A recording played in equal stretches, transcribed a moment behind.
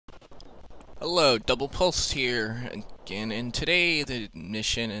Hello, Doublepulse here again, and today the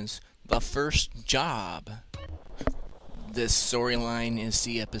mission is the first job. This storyline is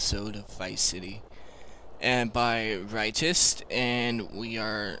the episode of Vice City, and by Rytis,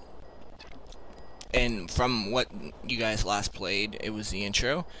 and from what you guys last played, it was the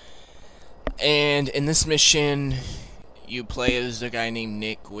intro. And in this mission, you play as a guy named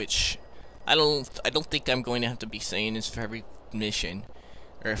Nick, which I don't think I'm going to have to be saying this for every mission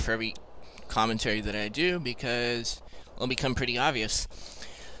or for every commentary that I do, because it'll become pretty obvious.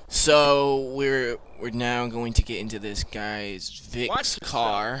 So we're now going to get into this guy's Vic's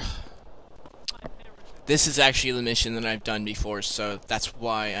car. This is actually the mission that I've done before, so that's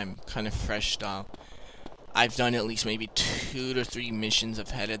why I'm kind of fresh off. I've done at least maybe 2 to 3 missions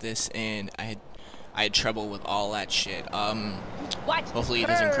ahead of this, and I had trouble with all that shit. Hopefully it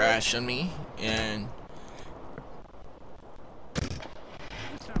doesn't crash on me, and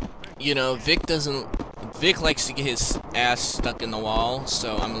you know, Vic likes to get his ass stuck in the wall,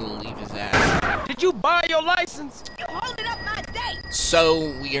 so I'm gonna leave his ass. Did you buy your license? You holding up my date.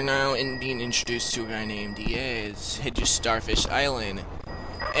 So we are now being introduced to a guy named Diaz, head to Starfish Island,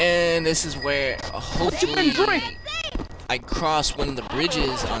 and this is where hopefully I cross one of the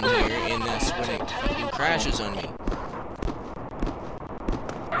bridges on here, and that's when it fucking crashes on me.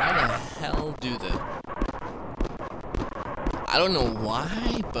 How the hell do the? I don't know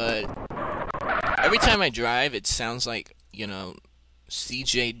why, but every time I drive, it sounds like, you know,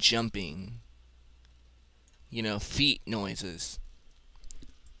 CJ jumping. You know, feet noises.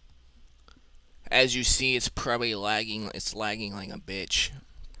 As you see, it's probably lagging. It's lagging like a bitch.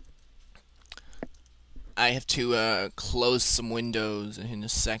 I have to close some windows in a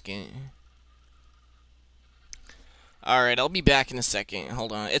second. Alright, I'll be back in a second.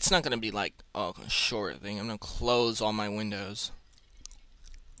 Hold on. It's not going to be like a short thing. I'm going to close all my windows.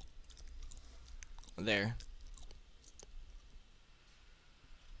 There.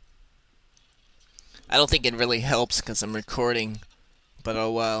 I don't think it really helps because I'm recording. But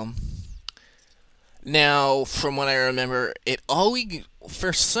oh well. Now, from what I remember, it always,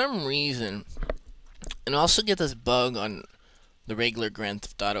 for some reason, and I also get this bug on the regular Grand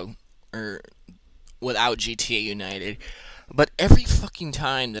Theft Auto, or without GTA United, but every fucking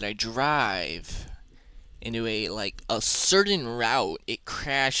time that I drive into a certain route, it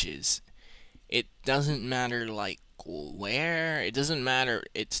crashes. It doesn't matter like where, it doesn't matter,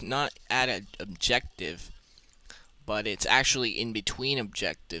 it's not at an objective, but it's actually in between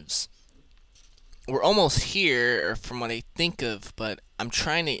objectives. We're almost here, from what I think of, but I'm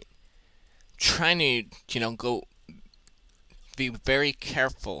trying to, you know, be very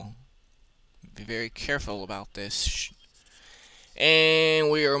careful. Be very careful about this.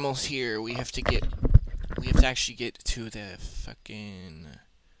 And we're almost here. We have to actually get to the fucking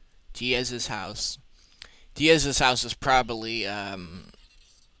Diaz's house. Diaz's house is probably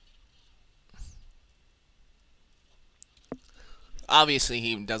obviously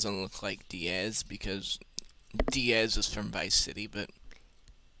he doesn't look like Diaz because Diaz is from Vice City, but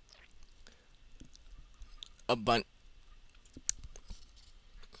a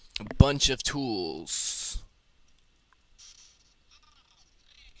bunch of tools.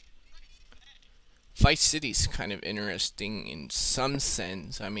 Vice City's kind of interesting in some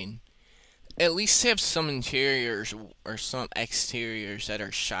sense. I mean, at least have some interiors or some exteriors that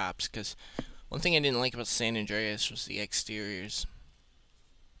are shops, because one thing I didn't like about San Andreas was the exteriors.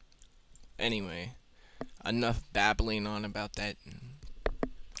 Anyway, enough babbling on about that.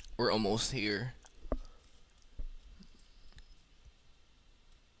 We're almost here.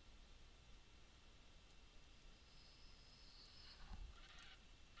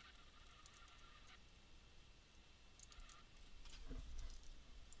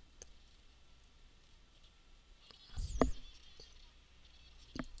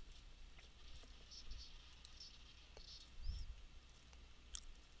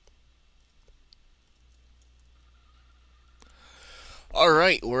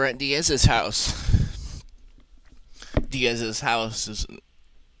 Alright, we're at Diaz's house. Diaz's house is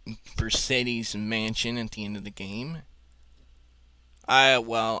Versetti's mansion at the end of the game.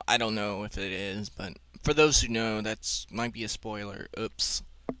 Well, I don't know if it is, but for those who know, that might be a spoiler. Oops.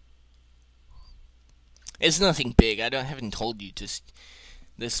 It's nothing big. Haven't told you. Just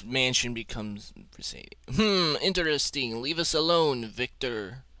this mansion becomes Versetti. Interesting. Leave us alone,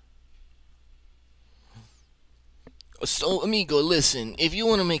 Victor. So, amigo, listen. If you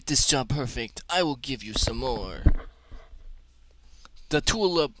want to make this job perfect, I will give you some more. The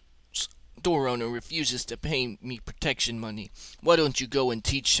Tulip store owner refuses to pay me protection money. Why don't you go and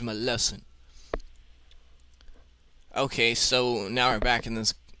teach him a lesson? Okay, so now we're back in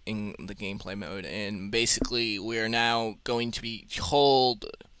this in the gameplay mode, and basically we are now going to be told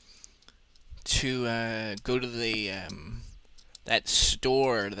to go to the that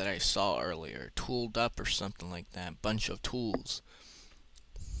store that I saw earlier, Tooled Up or something like that, bunch of tools.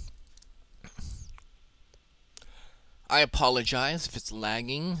 I apologize if it's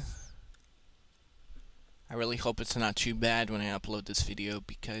lagging. I really hope it's not too bad when I upload this video,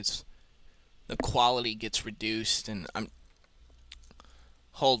 because the quality gets reduced, and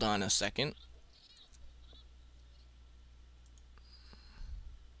hold on a second.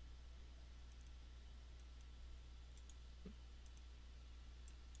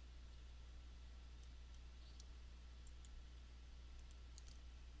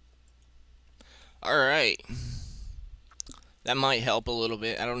 Alright. That might help a little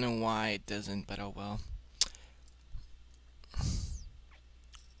bit. I don't know why it doesn't, but oh well.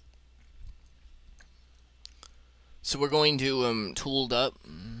 So we're going to Tooled Up.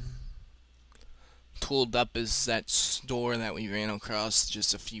 Tooled Up is that store that we ran across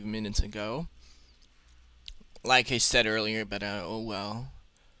just a few minutes ago. Like I said earlier, but oh well.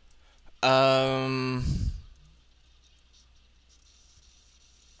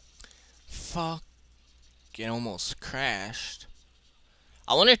 Fuck. It almost crashed.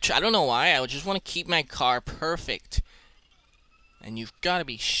 I don't know why, I just want to keep my car perfect. And you've got to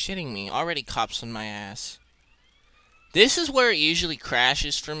be shitting me. Already cops on my ass. This is where it usually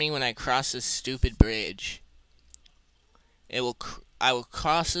crashes for me, when I cross this stupid bridge. I will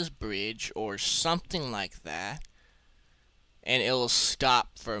cross this bridge or something like that, and it will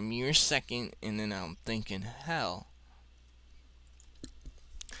stop for a mere second, and then I'm thinking, hell.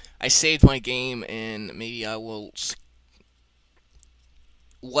 I saved my game, and maybe I will.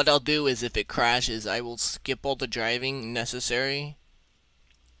 What I'll do is, if it crashes, I will skip all the driving necessary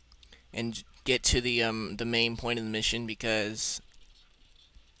and get to the main point of the mission, because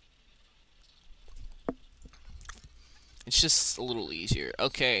it's just a little easier.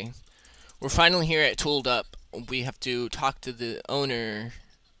 Okay, we're finally here at Tooled Up. We have to talk to the owner.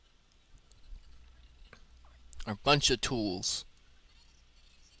 Our bunch of tools.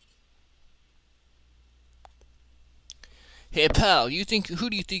 Hey pal, who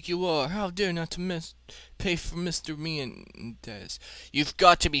do you think you are? How dare not to pay for Mr. Menendez? You've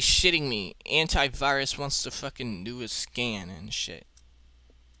got to be shitting me. Antivirus wants to fucking do a scan and shit.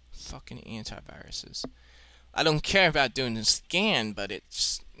 Fucking antiviruses. I don't care about doing a scan, but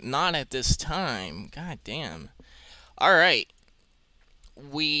it's not at this time. God damn. Alright.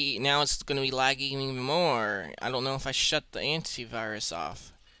 Now it's gonna be lagging even more. I don't know if I shut the antivirus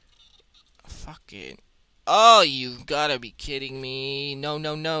off. Fuck it. Oh, you've gotta be kidding me. No,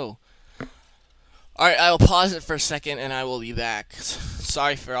 no, no. Alright, I'll pause it for a second and I will be back.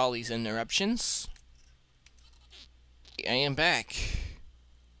 Sorry for all these interruptions. I am back.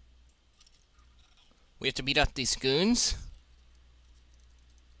 We have to beat up these goons.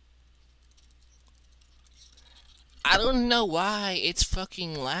 I don't know why it's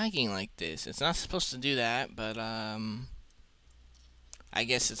fucking lagging like this. It's not supposed to do that, but I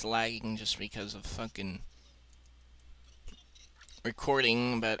guess it's lagging just because of fucking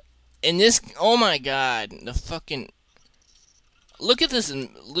recording. But in this, oh my god, the fucking, look at this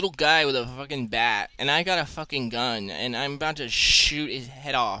little guy with a fucking bat, and I got a fucking gun, and I'm about to shoot his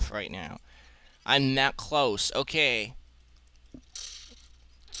head off right now. I'm that close. Okay,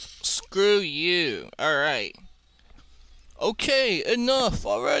 screw you. Alright. Okay, enough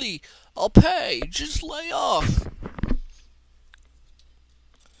already. I'll pay. Just lay off.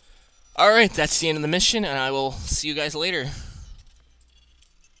 Alright, that's the end of the mission, and I will see you guys later.